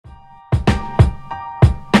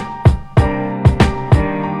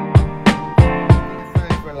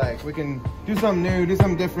like, we can do something new, do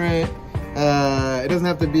something different. It doesn't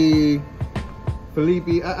have to be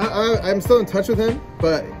Felipe. I'm still in touch with him,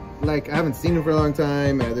 but like I haven't seen him for a long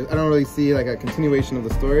time. I don't really see like a continuation of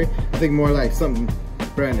the story. I think more like something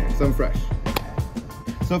brand new, something fresh.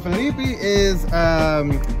 So Felipe is,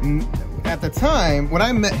 at the time, when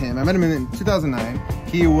I met him in 2009.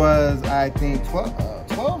 He was, I think, 12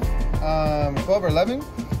 or 11.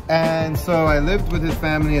 And so I lived with his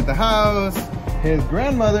family at the house. His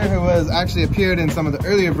grandmother, who was actually appeared in some of the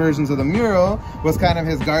earlier versions of the mural, was kind of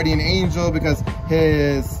his guardian angel because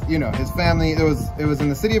his, you know, his family, it was in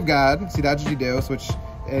the city of God, Cidade de Deus, which,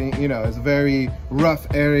 you know, is a very rough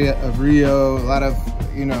area of Rio, a lot of,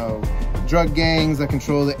 you know, drug gangs that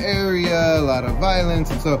control the area, a lot of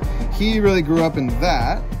violence. And so he really grew up in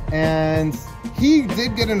that. And he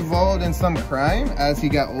did get involved in some crime as he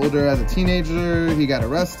got older. As a teenager, he got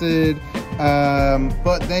arrested.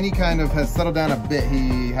 But then he kind of has settled down a bit.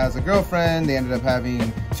 He has a girlfriend. They ended up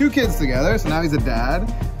having 2 kids together. So now he's a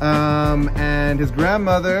dad. And his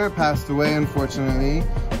grandmother passed away, unfortunately.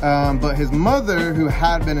 But his mother, who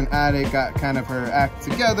had been an addict, got kind of her act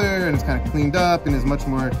together and is kind of cleaned up and is much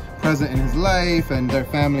more present in his life. And their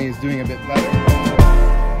family is doing a bit better.